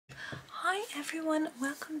Hi everyone,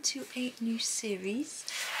 welcome to a new series.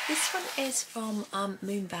 This one is from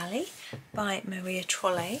Moon Valley by Maria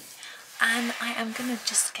Trolle, and I am going to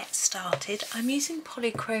just get started. I'm using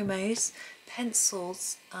Polychromos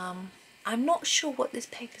pencils. I'm not sure what this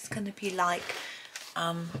paper is going to be like.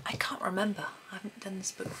 I can't remember. I haven't done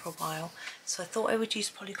this book for a while, so I thought I would use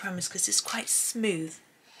Polychromos because it's quite smooth.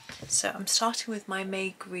 So I'm starting with my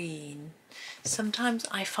May Green. Sometimes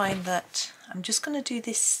I find that I'm just going to do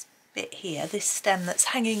this bit here, this stem that's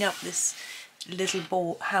hanging up this little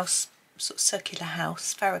ball house, sort of circular house,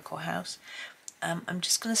 spherical house. I'm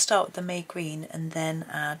just going to start with the May Green and then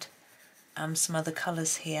add some other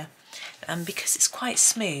colours here. Because it's quite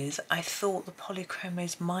smooth, I thought the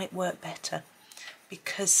Polychromos might work better,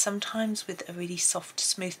 because sometimes with a really soft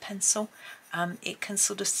smooth pencil it can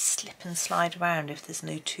sort of slip and slide around if there's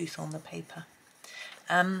no tooth on the paper.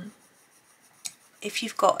 If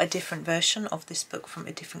you've got a different version of this book from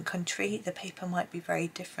a different country, the paper might be very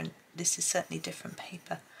different. This is certainly different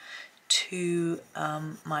paper to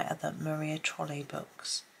my other Maria Trolle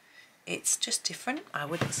books. It's just different. I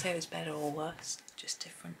wouldn't say it was better or worse, just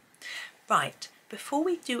different. Right, before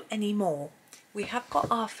we do any more, we have got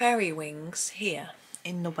our fairy wings here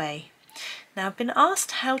in the way. Now I've been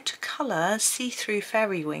asked how to colour see-through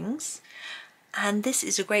fairy wings, and this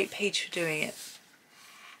is a great page for doing it.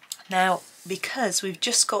 Now, because we've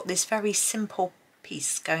just got this very simple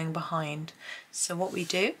piece going behind, so what we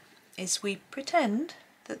do is we pretend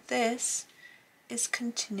that this is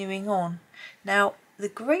continuing on. Now, the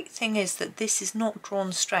great thing is that this is not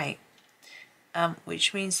drawn straight,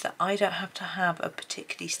 which means that I don't have to have a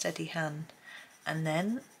particularly steady hand, and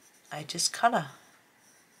then I just colour.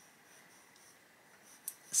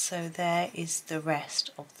 So there is the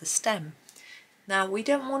rest of the stem. Now we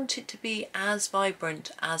don't want it to be as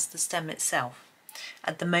vibrant as the stem itself.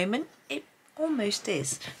 At the moment it almost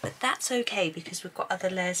is, but that's okay because we've got other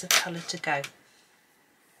layers of colour to go.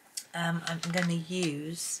 I'm going to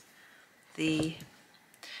use the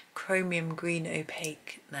chromium green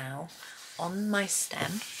opaque now on my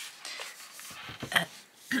stem.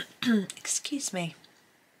 Excuse me.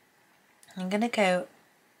 I'm going to go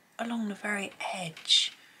along the very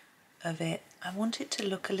edge of it. I want it to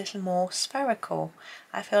look a little more spherical.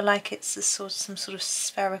 I feel like it's some sort of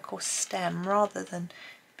spherical stem rather than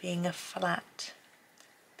being a flat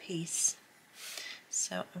piece.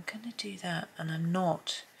 So I'm going to do that, and I'm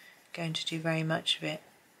not going to do very much of it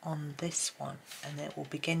on this one, and it will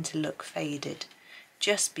begin to look faded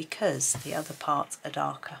just because the other parts are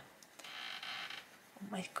darker. Oh,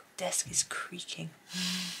 my desk is creaking.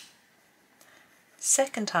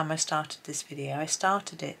 Second time I started this video, I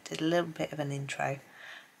started it, did a little bit of an intro,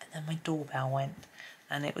 and then my doorbell went,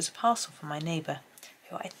 and it was a parcel from my neighbour,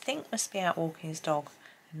 who I think must be out walking his dog,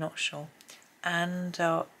 I'm not sure. And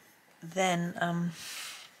then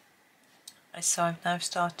so I've now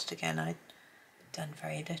started again. I'd done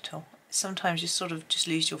very little. Sometimes you sort of just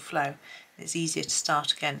lose your flow. It's easier to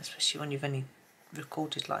start again, especially when you've only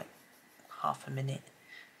recorded like half a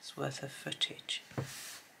minute's worth of footage.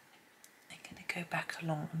 Go back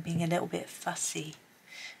along. I'm being a little bit fussy,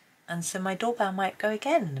 and so my doorbell might go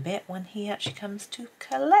again a bit when he actually comes to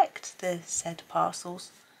collect the said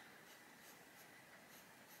parcels.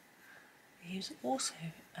 He's also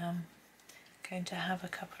going to have a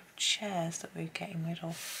couple of chairs that we're getting rid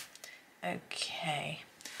of. Okay,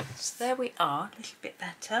 so there we are, a little bit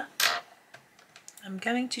better. I'm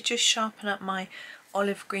going to just sharpen up my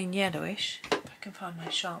olive green yellowish. If I can find my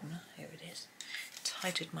sharpener, here it is. It's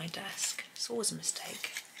hidden my desk. It's always a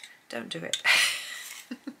mistake. Don't do it.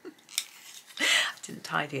 I didn't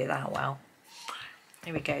tidy it that well.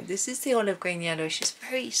 Here we go. This is the olive green yellowish. It's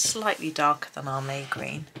very slightly darker than our May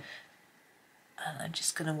Green. And I'm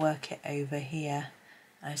just going to work it over here.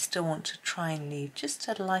 I still want to try and leave just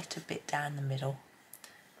a lighter bit down the middle.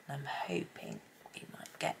 And I'm hoping we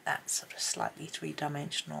might get that sort of slightly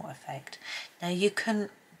three-dimensional effect. Now you can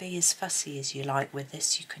be as fussy as you like with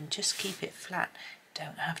this. You can just keep it flat.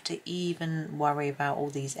 Don't have to even worry about all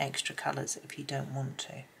these extra colours if you don't want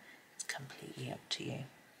to. It's completely up to you.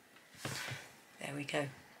 There we go.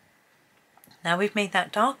 Now we've made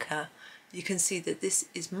that darker, you can see that this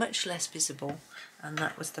is much less visible, and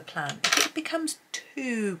that was the plan. If it becomes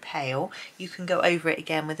too pale, you can go over it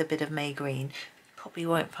again with a bit of May Green. You probably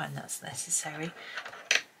won't find that's necessary.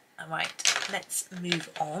 Alright, let's move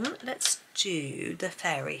on. Let's do the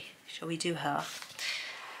fairy. Shall we do her?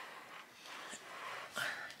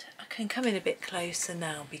 I can come in a bit closer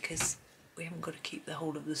now because we haven't got to keep the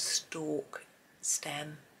whole of the stalk,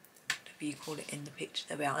 stem, whatever you call it, in the picture.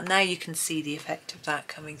 There we are. And now you can see the effect of that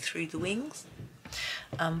coming through the wings.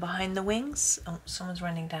 Behind the wings, oh, someone's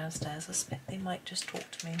running downstairs. I suspect they might just talk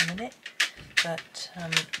to me in a minute. But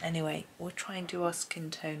anyway, we'll try and do our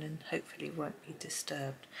skin tone and hopefully won't be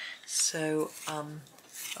disturbed. So,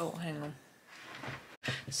 oh, hang on.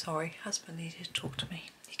 Sorry, husband needed to talk to me.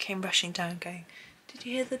 He came rushing down going, "Did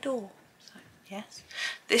you hear the door?" So, yes.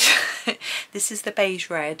 This is the beige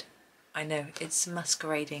red. I know, it's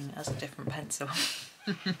masquerading as a different pencil.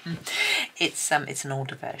 It's an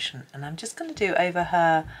older version, and I'm just going to do over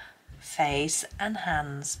her face and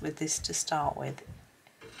hands with this to start with.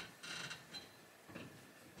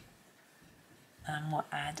 And we'll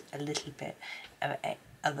add a little bit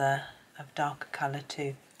of darker colour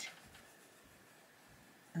too.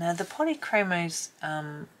 Now the Polychromos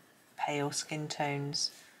pale skin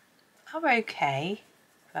tones are okay,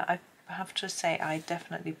 but I have to say I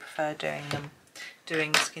definitely prefer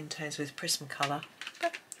doing skin tones with Prismacolor.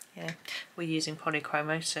 But you know, we're using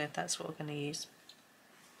Polychromos, so that's what we're going to use.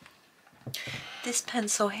 This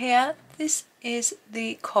pencil here, this is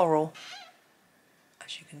the Coral.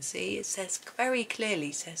 As you can see, it says very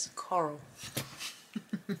clearly, says Coral.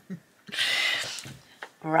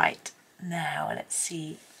 Right, now let's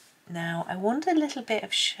see. Now I want a little bit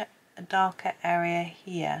of a darker area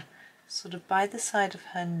here, sort of by the side of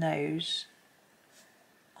her nose,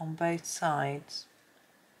 on both sides.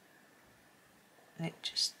 And it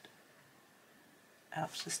just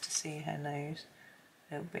helps us to see her nose,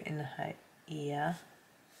 a little bit in her ear.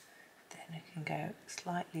 Then I can go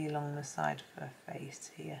slightly along the side of her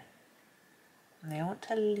face here. And I want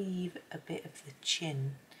to leave a bit of the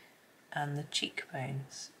chin and the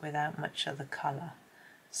cheekbones without much other colour,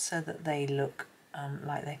 so that they look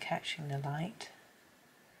like they're catching the light.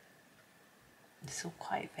 It's all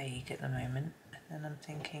quite vague at the moment, and then I'm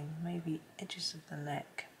thinking maybe edges of the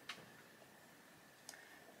neck,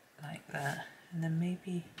 like that, and then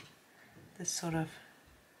maybe the sort of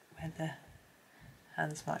where the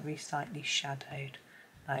hands might be slightly shadowed,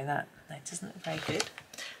 like that. That doesn't look very good,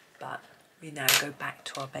 but we now go back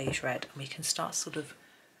to our beige red and we can start sort of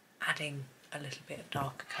adding a little bit of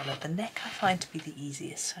darker colour. The neck I find to be the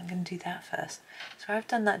easiest, so I'm going to do that first. So I've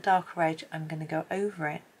done that darker edge, I'm going to go over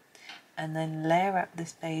it and then layer up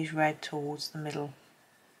this beige red towards the middle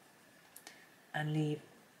and leave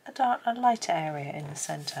a lighter area in the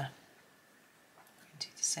centre. Do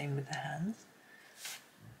the same with the hands.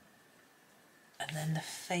 And then the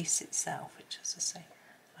face itself, which, as I say,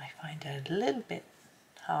 I find a little bit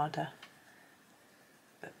harder,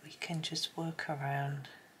 but we can just work around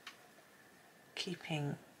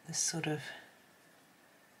keeping the sort of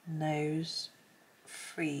nose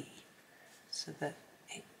free so that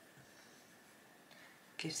it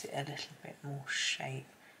gives it a little bit more shape,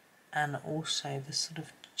 and also the sort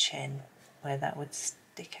of chin where that would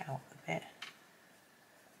stick out a bit.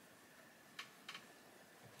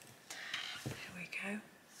 There we go.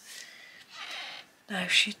 Now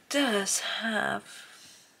she does have,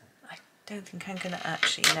 I don't think I'm going to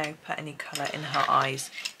actually put any colour in her eyes.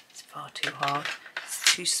 It's far too hard.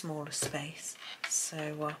 It's too small a space.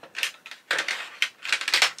 So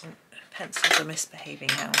pencils are misbehaving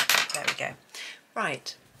now. There we go.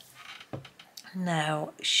 Right.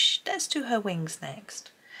 Now let's do her wings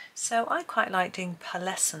next. So I quite like doing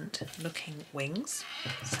pearlescent looking wings.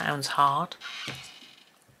 Sounds hard.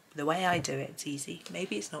 The way I do it, it's easy.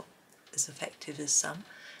 Maybe it's not as effective as some.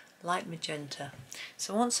 Light magenta.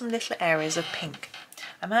 So I want some little areas of pink.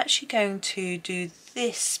 I'm actually going to do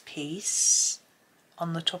this piece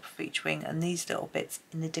on the top of each wing and these little bits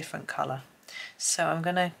in a different colour. So I'm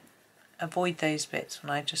going to avoid those bits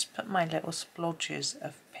when I just put my little splodges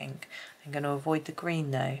of pink. I'm going to avoid the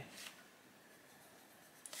green though.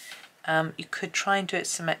 You could try and do it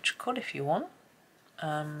symmetrical if you want.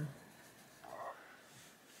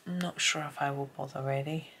 Not sure if I will bother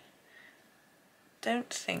really. Don't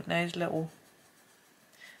think those little,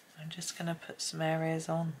 I'm just going to put some areas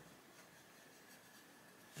on.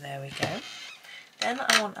 There we go. Then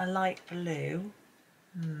I want a light blue.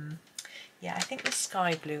 Yeah, I think the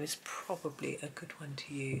sky blue is probably a good one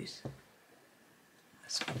to use. A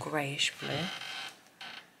sort of greyish blue.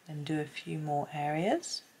 And do a few more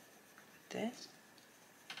areas with this.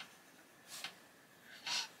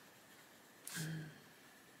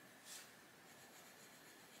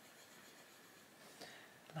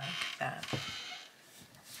 Like that.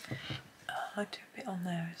 I'll do a bit on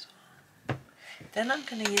there as well. Then I'm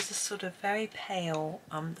going to use a sort of very pale,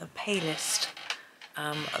 the palest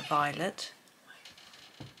violet,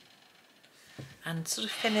 and sort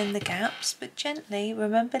of fill in the gaps, but gently.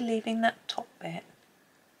 Remember leaving that top bit.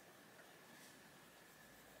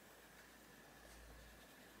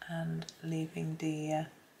 And leaving the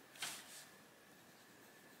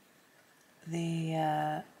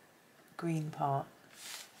the green part.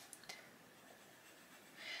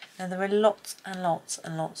 Now there are lots and lots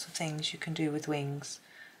and lots of things you can do with wings.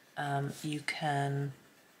 You can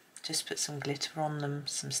just put some glitter on them,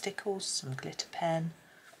 some stickles, some glitter pen.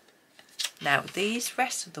 Now these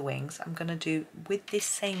rest of the wings I'm going to do with this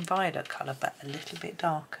same violet colour but a little bit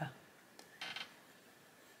darker.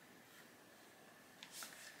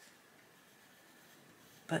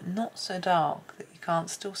 But not so dark that you can't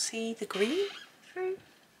still see the green through.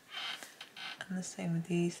 And the same with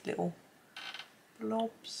these little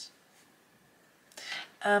blobs.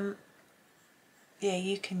 Yeah,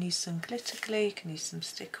 you can use some glitter glue, you can use some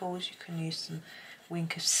stickles, you can use some wing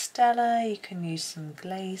Castell, you can use some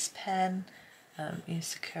glaze pen, use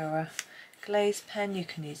Sakura glaze pen, you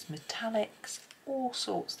can use metallics, all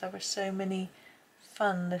sorts. There are so many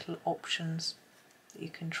fun little options that you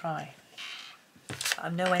can try.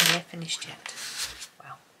 I'm nowhere near finished yet.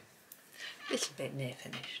 Well, a little bit near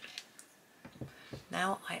finished.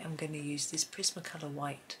 Now I am going to use this Prismacolor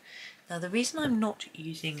white. Now the reason I'm not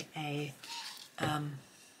using a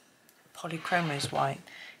Polychromos white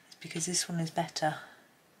is because this one is better,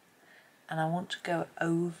 and I want to go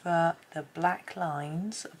over the black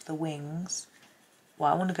lines of the wings.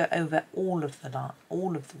 Well, I want to go over all of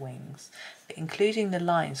the wings, but including the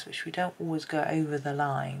lines, which we don't always go over the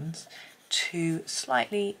lines, to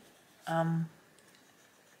slightly tone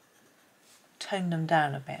them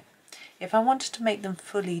down a bit. If I wanted to make them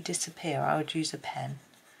fully disappear, I would use a pen,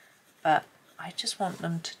 but I just want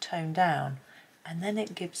them to tone down, and then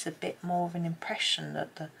it gives a bit more of an impression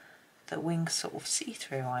that the wings sort of see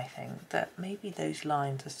through. I think that maybe those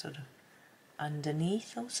lines are sort of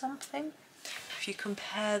underneath or something. If you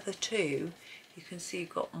compare the two, you can see you've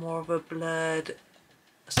got more of a blurred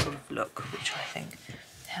sort of look, which I think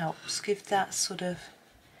helps give that sort of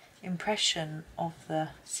impression of the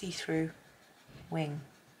see-through wing.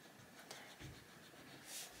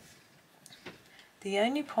 The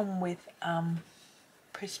only problem with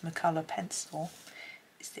Prismacolor pencil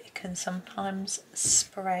is that it can sometimes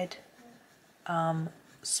spread,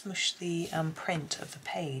 smush the print of the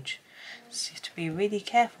page. So you have to be really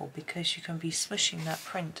careful, because you can be smushing that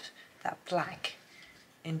print, that black,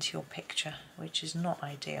 into your picture, which is not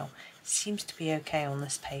ideal. It seems to be okay on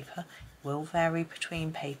this paper. It will vary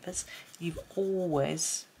between papers. You've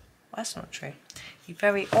always, well, that's not true. You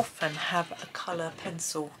very often have a colour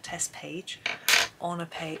pencil test page on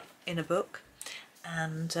in a book,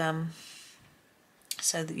 and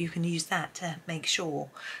so that you can use that to make sure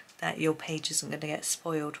that your page isn't going to get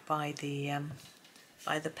spoiled by the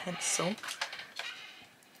pencil.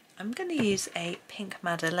 I'm going to use a pink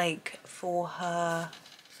Madder Lake for her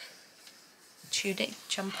tunic,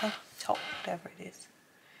 jumper, top, whatever it is.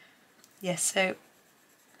 Yes, so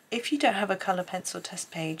if you don't have a colour pencil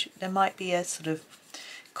test page, there might be a sort of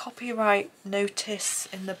copyright notice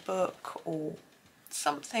in the book or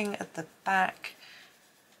something at the back,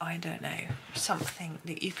 I don't know, something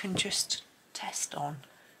that you can just test on.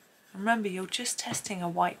 Remember, you're just testing a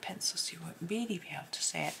white pencil, so you won't really be able to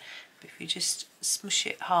see it, but if you just smush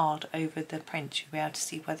it hard over the print, you'll be able to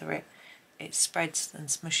see whether it spreads and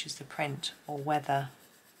smushes the print, or whether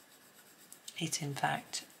it in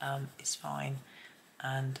fact is fine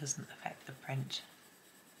and doesn't affect the print.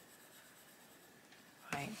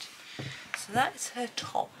 Right, so that's her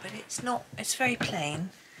top, but it's very plain.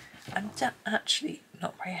 I'm actually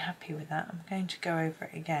not very happy with that. I'm going to go over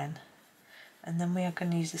it again, and then we are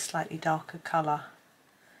going to use a slightly darker colour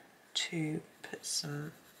to put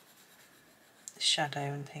some shadow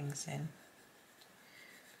and things in.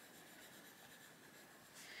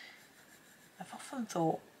 I've often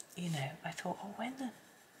thought, oh, when the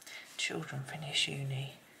children finish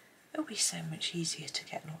uni, it'll be so much easier to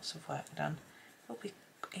get lots of work done. It'll be,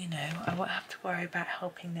 I won't have to worry about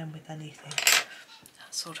helping them with anything,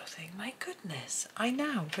 that sort of thing. My goodness, I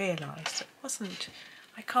now realise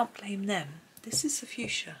I can't blame them. This is the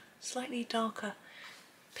fuchsia, slightly darker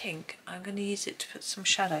pink. I'm going to use it to put some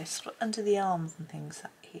shadows sort of under the arms and things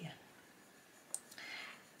up here.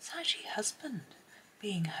 It's actually husband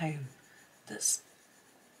being home is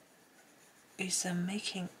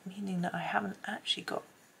meaning that I haven't actually got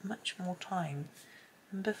much more time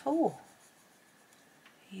than before.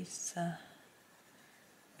 He's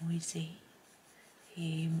noisy.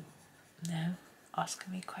 He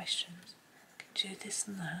asking me questions. Can you do this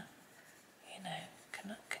and that?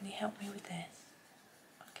 Can you help me with this?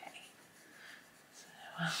 Okay.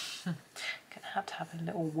 So gonna have to have a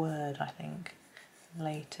little word, I think,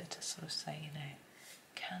 later to sort of say,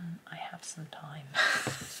 can I have some time?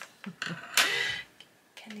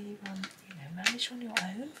 Can you manage on your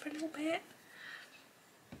own for a little bit?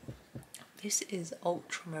 This is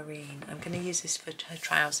ultramarine. I'm going to use this for her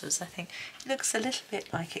trousers. I think it looks a little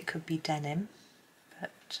bit like it could be denim, but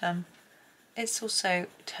it's also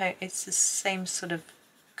it's the same sort of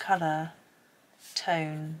colour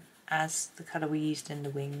tone as the colour we used in the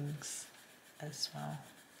wings as well.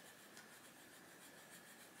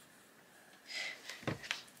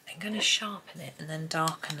 I'm going to sharpen it and then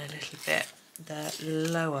darken a little bit the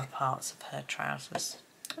lower parts of her trousers.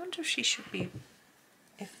 I wonder if she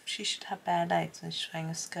should have bare legs and she's wearing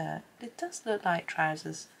a skirt. It does look like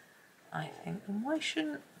trousers, I think. And why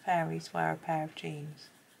shouldn't fairies wear a pair of jeans?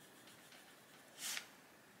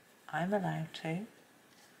 I'm allowed to. And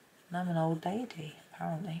I'm an old lady,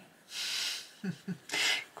 apparently.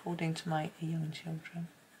 According to my young children.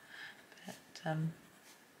 But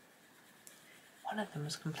one of them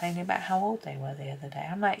was complaining about how old they were the other day.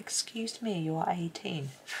 I'm like, excuse me, you are 18.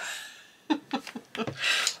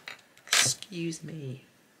 Excuse me.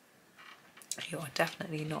 You are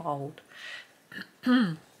definitely not old.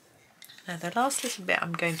 Now the last little bit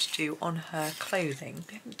I'm going to do on her clothing,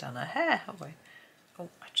 we haven't done her hair, have we? Oh,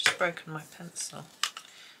 I've just broken my pencil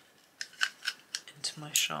into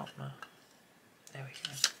my sharpener. There we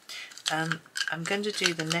go. I'm going to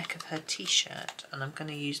do the neck of her t-shirt and I'm going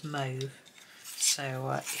to use mauve.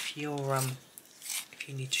 So if you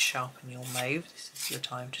need to sharpen your mauve, this is your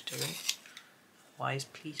time to do it. Otherwise,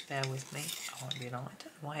 please bear with me. I won't be long. I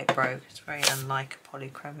don't know why it broke. It's very unlike a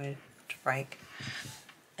polychromo to break.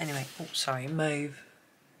 Anyway, oh sorry, mauve.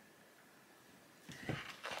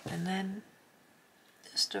 And then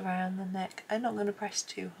just around the neck. I'm not going to press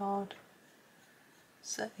too hard.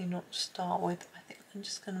 Certainly not to start with. I think I'm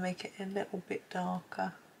just going to make it a little bit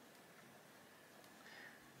darker.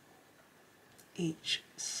 Each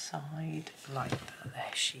side like that.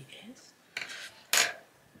 There she is.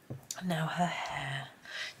 Now her hair.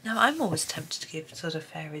 Now I'm always tempted to give sort of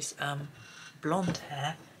fairies blonde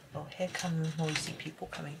hair. Oh, here come noisy people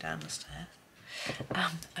coming down the stairs.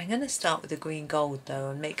 I'm going to start with the green gold though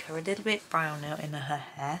and make her a little bit brown out in her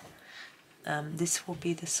hair. This will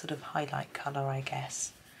be the sort of highlight colour, I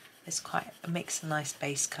guess. It makes a nice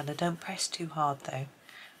base colour. Don't press too hard though,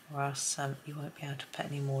 or else you won't be able to put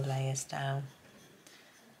any more layers down.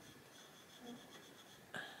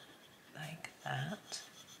 Like that.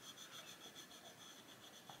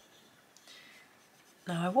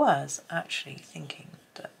 Now I was actually thinking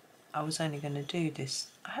that I was only going to do this.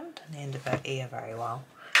 I haven't done the end of her ear very well.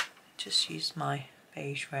 I just used my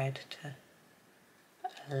beige red to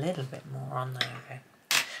put a little bit more on. There we go.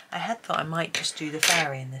 I had thought I might just do the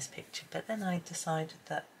fairy in this picture, but then I decided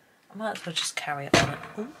that I might as well just carry it on.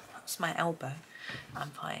 Oh, that's my elbow. I'm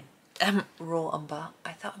fine. Raw umber.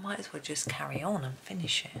 I thought I might as well just carry on and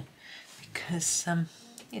finish it because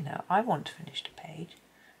you know, I want to finish the page,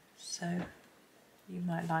 so you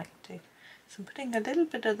might like to. So I'm putting a little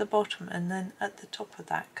bit at the bottom and then at the top of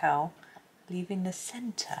that curl, leaving the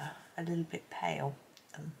centre a little bit pale.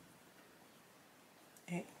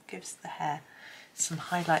 It gives the hair some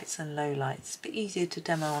highlights and lowlights. It's a bit easier to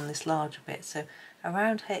demo on this larger bit. So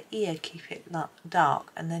around her ear, keep it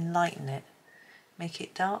dark and then lighten it. Make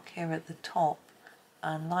it dark here at the top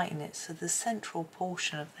and lighten it so the central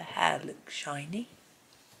portion of the hair looks shiny.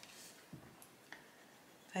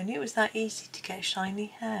 If only it was that easy to get shiny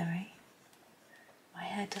hair, eh? My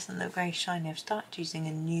hair doesn't look very shiny. I've started using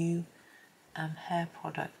a new hair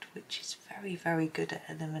product which is very, very good at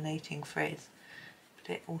eliminating frizz. But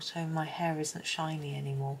it also, my hair isn't shiny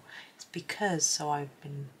anymore. It's because, so I've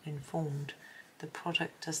been informed, the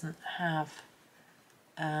product doesn't have,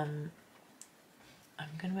 I'm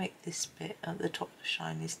going to make this bit at the top of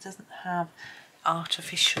shiny. This doesn't have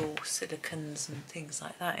artificial silicons and things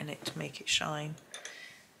like that in it to make it shine.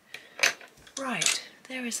 Right,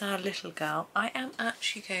 there is our little girl. I am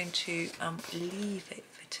actually going to leave it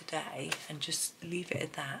for today and just leave it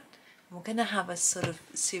at that. We're going to have a sort of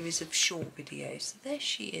series of short videos. So there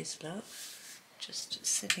she is, look, just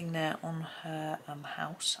sitting there on her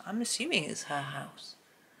house. I'm assuming it's her house.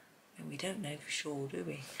 And we don't know for sure, do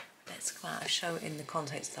we? Let's come out and show it in the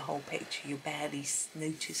context of the whole picture. You barely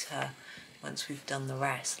notice her once we've done the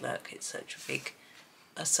rest. Look, it's such a big,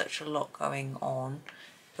 such a lot going on.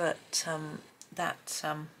 But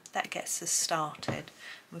that gets us started.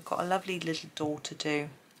 We've got a lovely little door to do,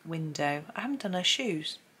 window. I haven't done her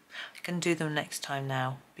shoes. I can do them next time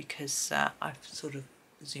now because I've sort of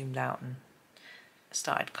zoomed out and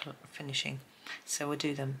started finishing. So we'll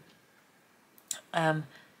do them. And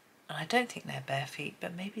I don't think they're bare feet,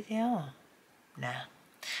 but maybe they are. Nah.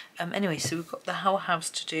 Anyway, so we've got the whole house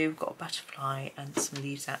to do. We've got a butterfly and some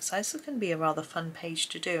leaves outside. So it's going to be a rather fun page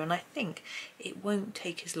to do. And I think it won't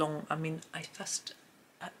take as long. I mean, I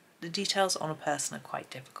the details on a person are quite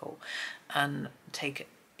difficult and take,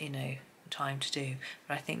 you know, time to do,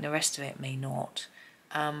 but I think the rest of it may not.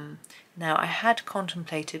 Now I had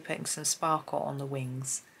contemplated putting some sparkle on the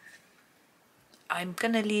wings. I'm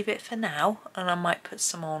going to leave it for now, and I might put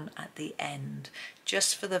some on at the end,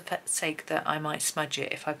 just for the sake that I might smudge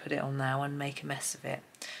it if I put it on now and make a mess of it.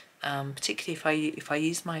 Particularly if I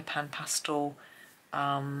use my pan pastel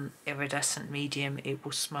iridescent medium, it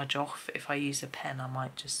will smudge off. If I use a pen, I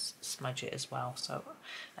might just smudge it as well. So,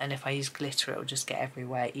 and if I use glitter, it will just get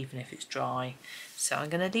everywhere, even if it's dry. So I'm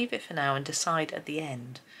going to leave it for now and decide at the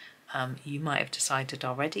end. You might have decided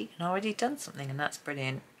already and already done something, and that's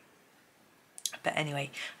brilliant. But anyway,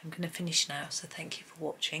 I'm going to finish now, so thank you for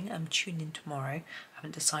watching. Tune in tomorrow. I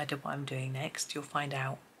haven't decided what I'm doing next. You'll find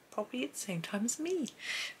out probably at the same time as me.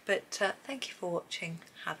 But thank you for watching.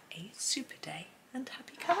 Have a super day and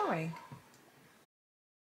happy colouring.